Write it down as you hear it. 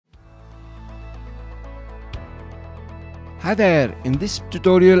Hi there, in this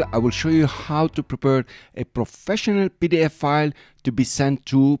tutorial I will show you how to prepare a professional PDF file to be sent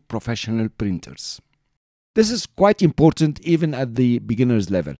to professional printers. This is quite important even at the beginner's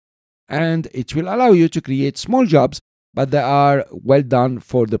level, and it will allow you to create small jobs, but they are well done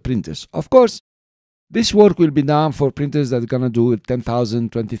for the printers. Of course, this work will be done for printers that are gonna do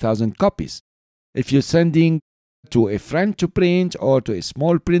 10,000, 20,000 copies. If you're sending to a friend to print or to a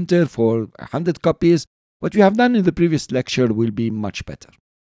small printer for 100 copies, what we have done in the previous lecture will be much better.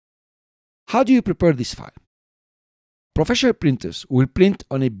 How do you prepare this file? Professional printers will print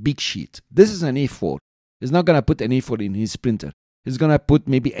on a big sheet. This is an A4. He's not going to put an A4 in his printer. He's going to put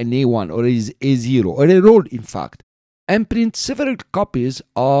maybe an A1 or an A0 or a roll, in fact, and print several copies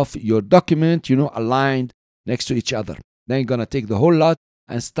of your document, aligned next to each other. Then you're going to take the whole lot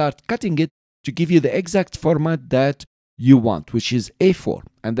and start cutting it to give you the exact format that you want, which is A4,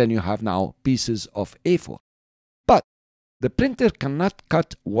 and then you have now pieces of A4. But the printer cannot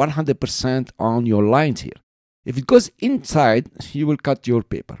cut 100% on your lines here. If it goes inside, you will cut your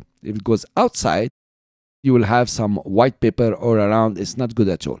paper. If it goes outside, you will have some white paper all around. It's not good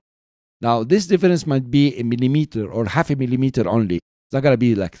at all. Now, this difference might be a millimeter or half a millimeter only. It's not going to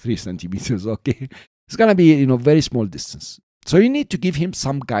be like 3 centimeters, okay? It's going to be, very small distance. So you need to give him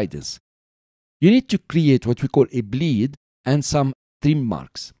some guidance. You need to create what we call a bleed and some trim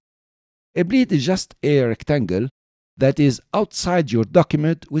marks. A bleed is just a rectangle that is outside your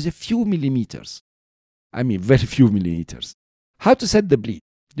document with a few millimeters. I mean, very few millimeters. How to set the bleed?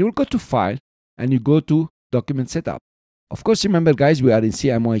 You will go to File and you go to Document Setup. Of course, remember guys, we are in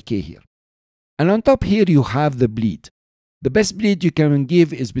CMYK here. And on top here, you have the bleed. The best bleed you can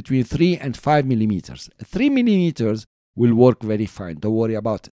give is between 3 and 5 millimeters. 3 millimeters will work very fine. Don't worry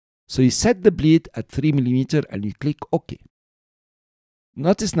about it. So you set the bleed at 3 millimeters and you click OK.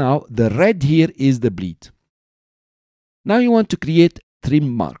 Notice now the red here is the bleed. Now you want to create trim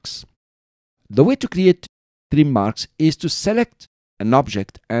marks. The way to create trim marks is to select an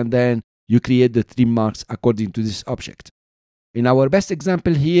object and then you create the trim marks according to this object. In our best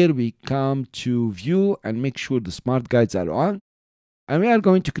example here, we come to View and make sure the Smart Guides are on. And we are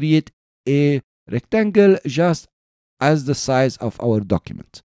going to create a rectangle just as the size of our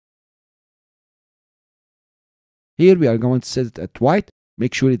document. Here we are going to set it at white,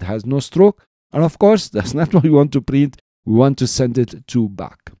 make sure it has no stroke, and of course that's not what we want to print, we want to send it to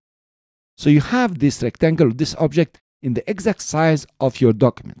back. So you have this rectangle, this object in the exact size of your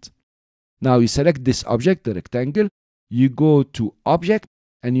document. Now you select this object, the rectangle, you go to Object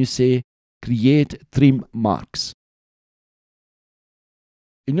and you say Create Trim Marks.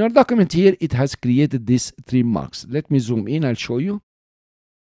 In your document here, it has created these trim marks. Let me zoom in, I'll show you.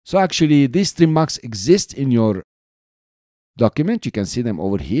 So actually these trim marks exist in your document. You can see them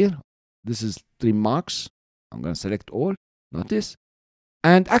over here. This is trim marks. I'm going to select all. Notice.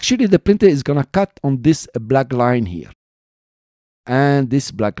 And actually the printer is going to cut on this black line here and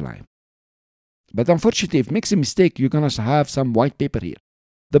this black line. But unfortunately, if it makes a mistake, you're going to have some white paper here.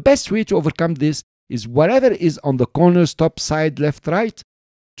 The best way to overcome this is whatever is on the corners, top, side, left, right,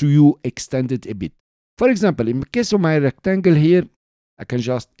 to you extend it a bit. For example, in the case of my rectangle here, I can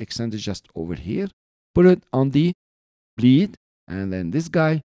just extend it just over here, put it on the bleed, and then this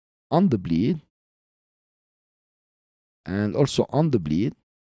guy on the bleed, and also on the bleed.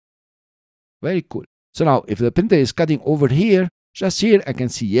 Very cool. So now if the printer is cutting over here, just here I can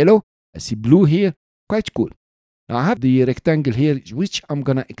see yellow, I see blue here, quite cool. Now I have the rectangle here, which I'm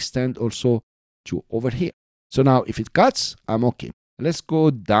gonna extend also to over here. So now if it cuts, I'm okay. Let's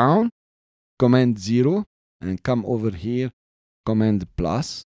go down, Command 0, and come over here, Command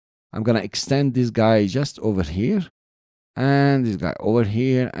plus. I'm gonna extend this guy just over here, and this guy over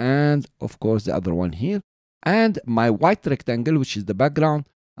here, and of course the other one here. And my white rectangle, which is the background,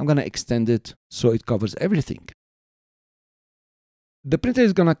 I'm gonna extend it so it covers everything. The printer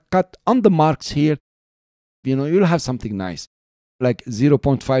is gonna cut on the marks here. You'll have something nice. Like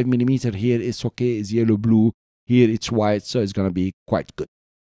 0.5 millimeter here is okay, it's yellow, blue. Here it's white, so it's gonna be quite good.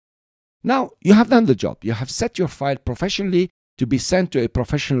 Now you have done the job. You have set your file professionally to be sent to a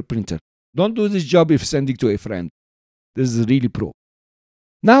professional printer. Don't do this job if sending to a friend. This is really pro.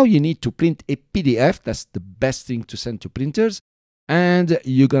 Now you need to print a PDF. That's the best thing to send to printers. And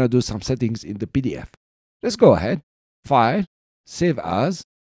you're going to do some settings in the PDF. Let's go ahead. File, Save As.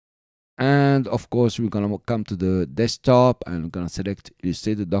 And of course, we're going to come to the desktop and we're going to select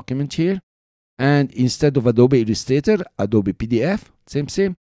Illustrator document here. And instead of Adobe Illustrator, Adobe PDF,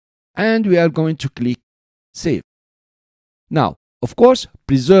 same. And we are going to click Save. Now, of course,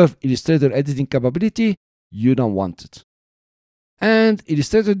 preserve Illustrator editing capability. You don't want it. And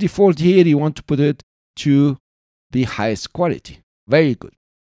Illustrator default here, you want to put it to the highest quality. Very good.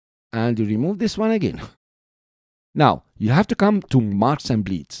 And you remove this one again. Now, you have to come to marks and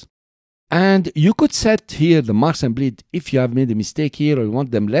bleeds. And you could set here the marks and bleed if you have made a mistake here or you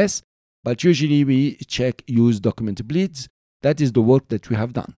want them less. But usually we check use document bleeds. That is the work that we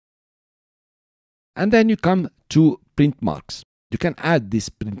have done. And then you come to print marks. You can add these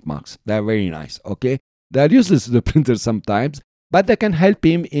print marks. They're very nice, okay? They're useless to the printer sometimes, but they can help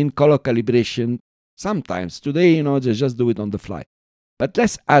him in color calibration sometimes. Today, they just do it on the fly. But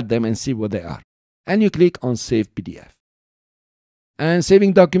let's add them and see what they are. And you click on Save PDF. And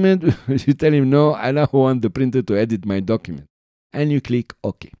saving document, you tell him, no, I don't want the printer to edit my document. And you click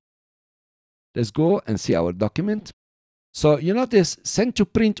OK. Let's go and see our document. So you notice send to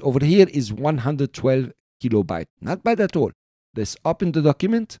print over here is 112 kilobyte. Not bad at all. Let's open the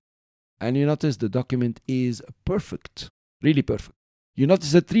document. And you notice the document is perfect. Really perfect. You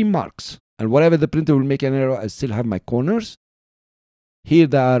notice the 3 marks. And whatever the printer will make an error, I still have my corners. Here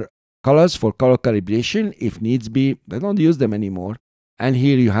there are colors for color calibration if needs be. I don't use them anymore. And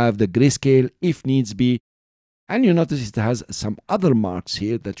here you have the grayscale if needs be. And you notice it has some other marks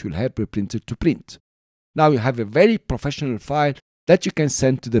here that will help your printer to print. Now you have a very professional file that you can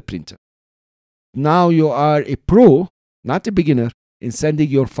send to the printer. Now you are a pro, not a beginner, in sending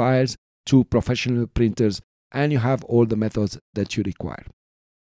your files to professional printers, and you have all the methods that you require.